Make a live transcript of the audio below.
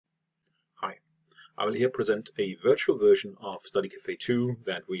I will here present a virtual version of Study Café 2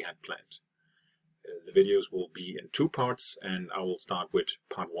 that we had planned. The videos will be in two parts, and I will start with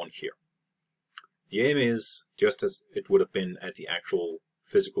part 1 here. The aim is, just as it would have been at the actual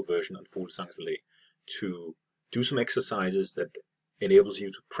physical version on Fuglsangsallee, to do some exercises that enables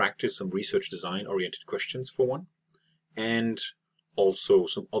you to practice some research design oriented questions for one, and also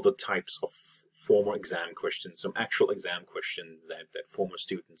some other types of former exam questions, some actual exam questions that former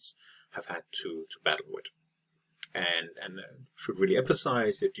students have had to battle with. And should really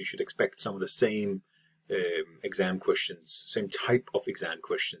emphasize that you should expect some of the same exam questions, same type of exam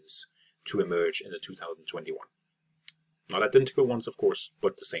questions to emerge in the 2021. Not identical ones, of course,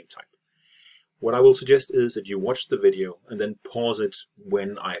 but the same type. What I will suggest is that you watch the video and then pause it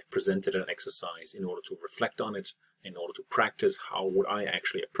when I've presented an exercise in order to reflect on it, in order to practice how would I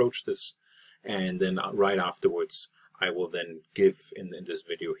actually approach this. And then right afterwards, I will then give, in this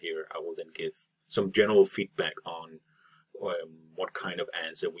video here, I will then give some general feedback on what kind of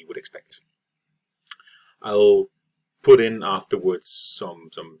answer we would expect. I'll put in afterwards some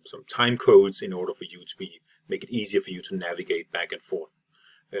time codes in order for you to make it easier for you to navigate back and forth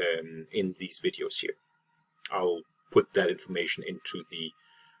in these videos here. I'll put that information into the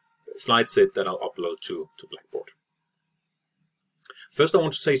slide set that I'll upload to Blackboard. First, I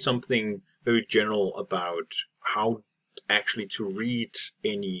want to say something very general about how actually to read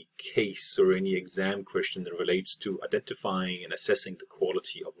any case or any exam question that relates to identifying and assessing the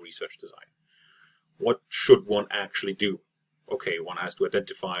quality of research design. What should one actually do? Okay, one has to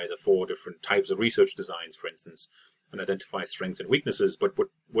identify the 4 different types of research designs, for instance, and identify strengths and weaknesses, but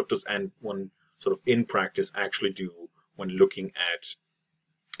what does one sort of in practice actually do when looking at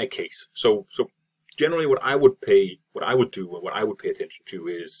a case? So generally what I would pay attention to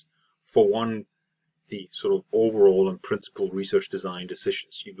is, for one, the sort of overall and principal research design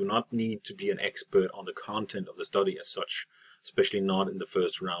decisions. You do not need to be an expert on the content of the study as such, especially not in the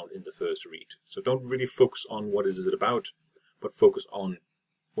first round, in the first read. So don't really focus on what is it about, but focus on,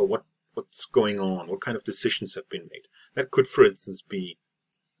 well, what's going on, what kind of decisions have been made. That could, for instance, be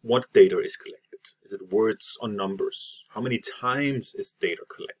what data is collected. Is it words or numbers? How many times is data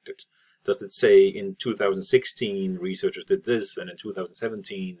collected? Does it say in 2016 researchers did this, and in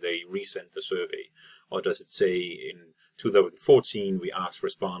 2017 they resent the survey? Or does it say in 2014 we asked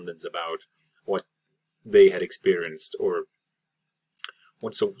respondents about what they had experienced? Or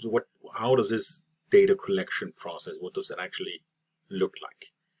how does this data collection process, what does that actually look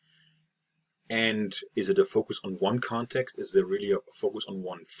like? And is it a focus on one context? Is there really a focus on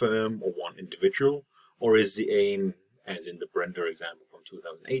one firm or one individual? Or is the aim, as in the Brender example from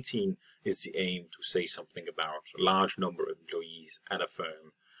 2018, is the aim to say something about a large number of employees at a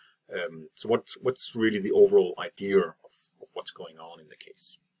firm? So what's really the overall idea of what's going on in the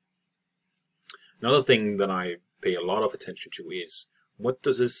case? Another thing that I pay a lot of attention to is, what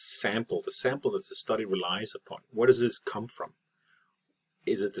does this sample, the sample that the study relies upon, where does this come from?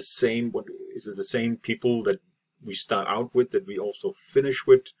 Is it the same? Is it the same people that we start out with that we also finish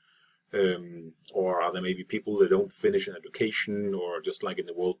with, or are there maybe people that don't finish an education, or just like in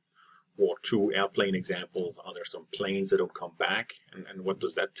the World War II airplane examples, are there some planes that don't come back, and what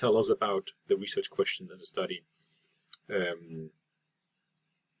does that tell us about the research question in the study? And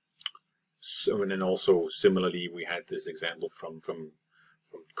then also similarly, we had this example from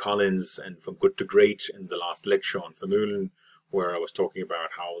Collins and from Good to Great in the last lecture on Vermeulen, where I was talking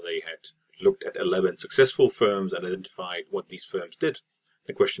about how they had looked at 11 successful firms and identified what these firms did.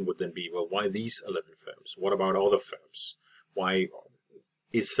 The question would then be, well, why these 11 firms? What about other firms? Why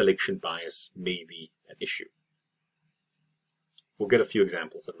is selection bias maybe an issue? We'll get a few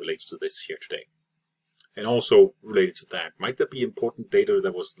examples that relates to this here today. And also related to that, might there be important data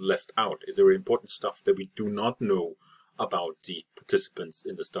that was left out? Is there important stuff that we do not know about the participants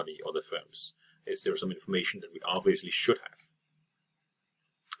in the study or the firms? Is there some information that we obviously should have?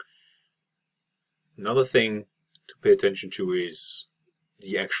 Another thing to pay attention to is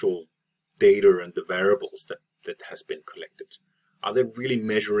the actual data and the variables that has been collected. Are they really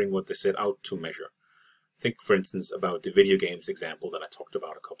measuring what they set out to measure? Think, for instance, about the video games example that I talked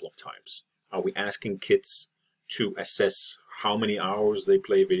about a couple of times. Are we asking kids to assess how many hours they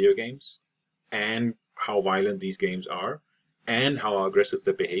play video games, and how violent these games are, and how aggressive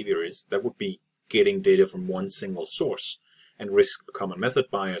their behavior is? That would be getting data from one single source, and risk a common method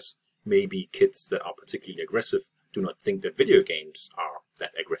bias. Maybe kids that are particularly aggressive do not think that video games are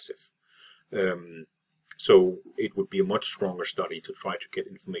that aggressive. So it would be a much stronger study to try to get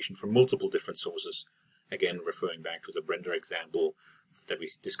information from multiple different sources. Again, referring back to the Brender example that we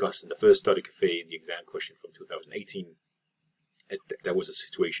discussed in the first Study Café, the exam question from 2018. That was a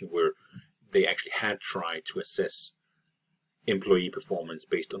situation where they actually had tried to assess employee performance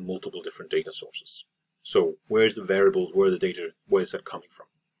based on multiple different data sources. So where's the variables, where the data, where is that coming from?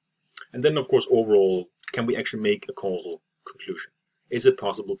 And then of course overall, can we actually make a causal conclusion? Is it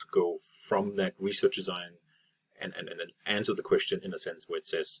possible to go from that research design and answer the question in a sense where it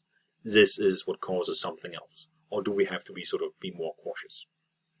says this is what causes something else? Or do we have to be more cautious?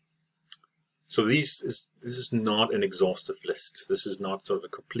 So this is not an exhaustive list. This is not sort of a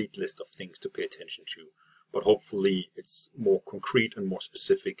complete list of things to pay attention to, but hopefully it's more concrete and more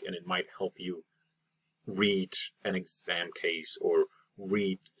specific, and it might help you read an exam case or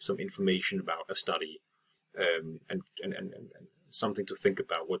read some information about a study, and something to think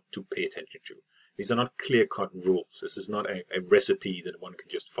about, what to pay attention to. These are not clear-cut rules. This is not a recipe that one can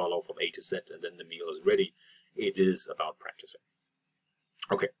just follow from A to Z and then the meal is ready. It is about practicing.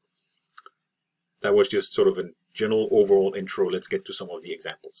 Okay. That was just sort of a general overall intro. Let's get to some of the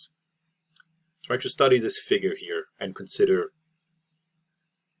examples. Try to study this figure here and consider,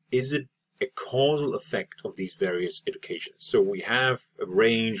 is it a causal effect of these various educations? So we have a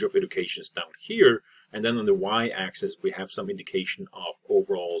range of educations down here, and then on the y-axis we have some indication of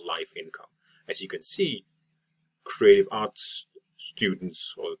overall life income. As you can see, creative arts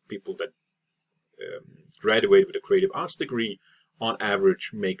students or people that graduate with a creative arts degree on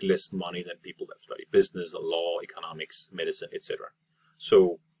average make less money than people that study business, law, economics, medicine, etc.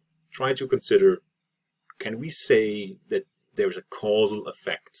 So try to consider, can we say that there's a causal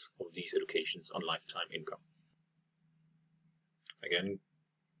effect of these educations on lifetime income? Again,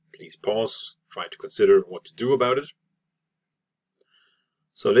 please pause, try to consider what to do about it.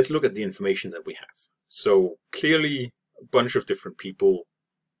 So let's look at the information that we have. So clearly a bunch of different people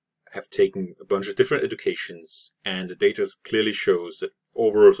have taken a bunch of different educations, and the data clearly shows that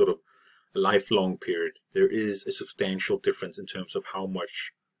over a sort of lifelong period, there is a substantial difference in terms of how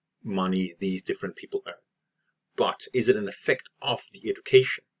much money these different people earn. But is it an effect of the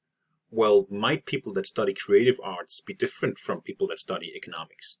education? Well, might people that study creative arts be different from people that study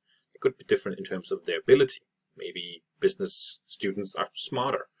economics? They could be different in terms of their ability. Maybe business students are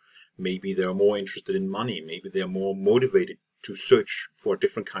smarter. Maybe they're more interested in money. Maybe they're more motivated to search for a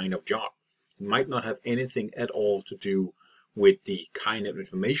different kind of job. It might not have anything at all to do with the kind of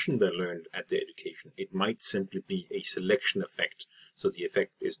information they learned at their education. It might simply be a selection effect. So the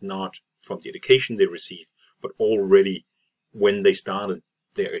effect is not from the education they receive, but already when they started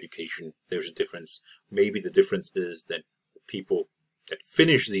their education, there's a difference. Maybe the difference is that people that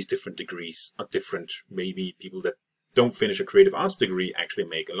finish these different degrees are different. Maybe people that don't finish a creative arts degree actually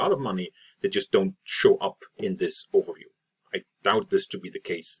make a lot of money. They just don't show up in this overview. I doubt this to be the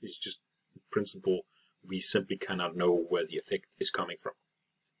case. It's just in principle, we simply cannot know where the effect is coming from.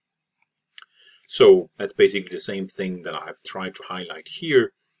 So that's basically the same thing that I've tried to highlight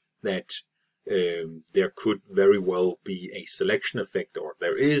here, that there could very well be a selection effect, or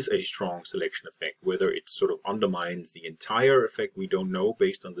there is a strong selection effect. Whether it sort of undermines the entire effect, we don't know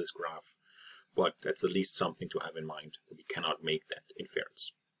based on this graph, but that's at least something to have in mind, that we cannot make that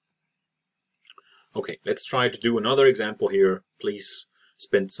inference. Okay, let's try to do another example here. Please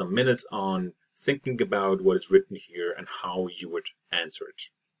spend some minutes on thinking about what is written here and how you would answer it.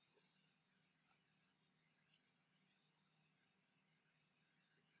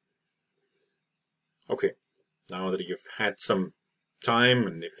 Okay, now that you've had some time,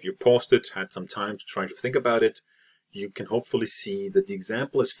 and if you paused it, had some time to try to think about it, you can hopefully see that the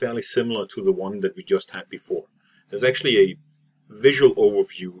example is fairly similar to the one that we just had before. There's actually a visual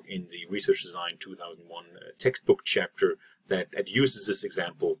overview in the Research Design 2001 textbook chapter that uses this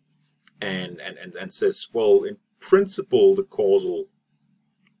example and says, well, in principle, the causal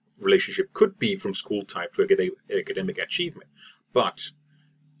relationship could be from school type to academic achievement, but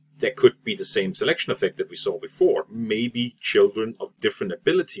there could be the same selection effect that we saw before. Maybe children of different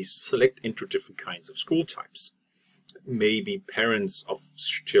abilities select into different kinds of school types. Maybe parents of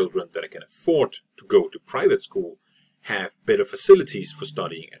children that can afford to go to private school have better facilities for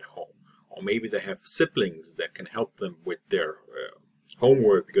studying at home. Or maybe they have siblings that can help them with their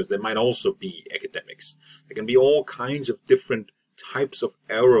homework, because they might also be academics. There can be all kinds of different types of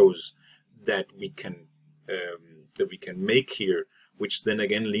arrows that we can make here, which then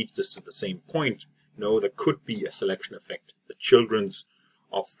again leads us to the same point. No, there could be a selection effect. The children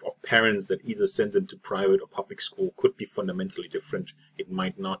of parents that either send them to private or public school could be fundamentally different. It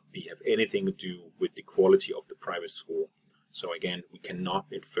might not have anything to do with the quality of the private school. So again, we cannot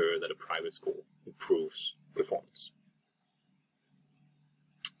infer that a private school improves performance.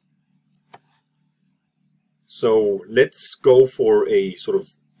 So let's go for a sort of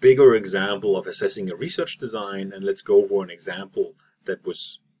bigger example of assessing a research design, and let's go for an example that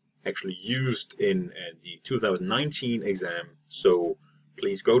was actually used in the 2019 exam. So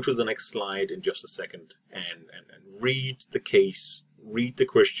please go to the next slide in just a second and read the case, read the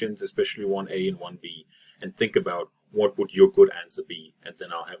questions, especially 1A and 1B, and think about what would your good answer be, and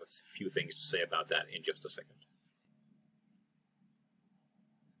then I'll have a few things to say about that in just a second.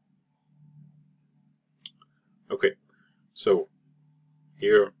 Okay, so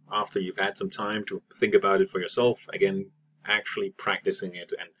here, after you've had some time to think about it for yourself, again, actually practicing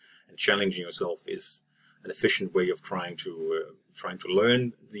it and challenging yourself is an efficient way of trying to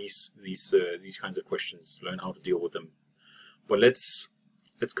learn these kinds of questions, learn how to deal with them. But let's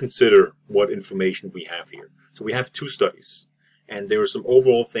consider what information we have here. So we have two studies, and there are some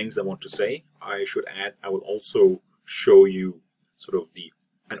overall things I want to say. I should add, I will also show you sort of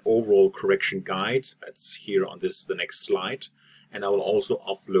an overall correction guide that's here on the next slide, and I will also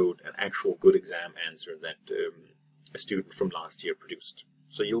upload an actual good exam answer that a student from last year produced.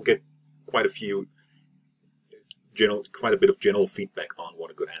 So you'll get quite a bit of general feedback on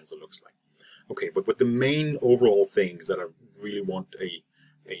what a good answer looks like. Okay, but what the main overall things that I really want a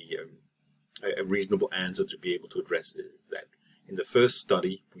reasonable answer to be able to address is that in the first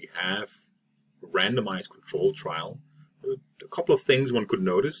study we have a randomized control trial. A couple of things one could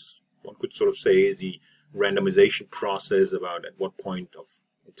notice. One could sort of say the randomization process about at what point of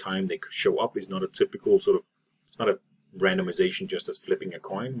time they could show up is not a typical sort of, it's not a randomization just as flipping a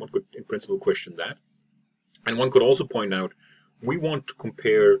coin. One could in principle question that. And one could also point out we want to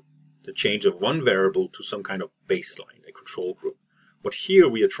compare the change of one variable to some kind of baseline, a control group. But here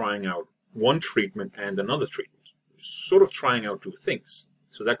we are trying out one treatment and another treatment, sort of trying out two things.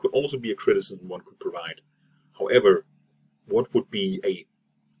 So that could also be a criticism one could provide. However, what would be a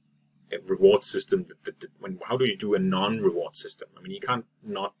reward system? How do you do a non-reward system? I mean, you can't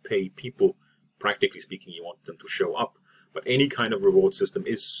not pay people. Practically speaking, you want them to show up. But any kind of reward system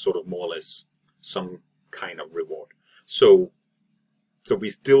is sort of more or less some kind of reward. So we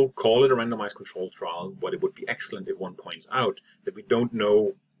still call it a randomized control trial, but it would be excellent if one points out that we don't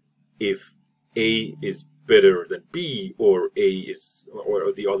know if A is better than B, or A is,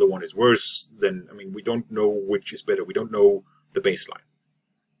 or the other one is worse than, I mean, we don't know which is better. We don't know the baseline.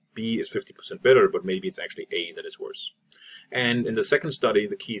 B is 50% better, but maybe it's actually A that is worse. And in the second study,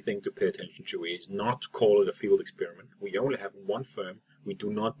 the key thing to pay attention to is not to call it a field experiment. We only have one firm. We do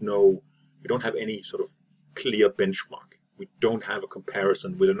not know, we don't have any sort of clear benchmark. We don't have a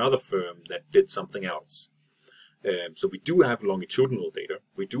comparison with another firm that did something else. So we do have longitudinal data.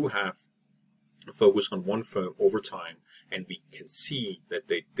 We do have a focus on one firm over time, and we can see that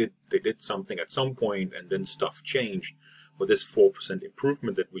they did something at some point and then stuff changed. But this 4%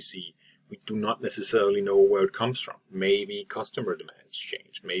 improvement that we see, we do not necessarily know where it comes from. Maybe customer demands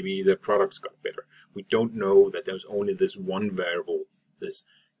changed. Maybe their products got better. We don't know that there's only this one variable, this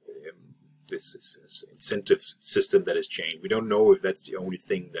incentive system that has changed. We don't know if that's the only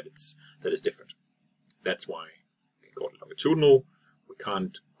thing that is different. That's why we call it longitudinal. We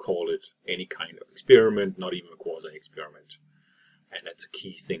can't call it any kind of experiment, not even a quasi-experiment. And that's a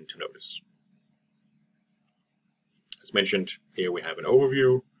key thing to notice. As mentioned, here we have an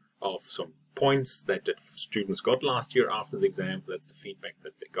overview of some points that students got last year after the exam. So that's the feedback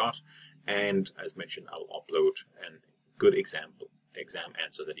that they got. And as mentioned, I'll upload a good exam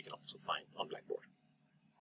answer that you can also find on Blackboard.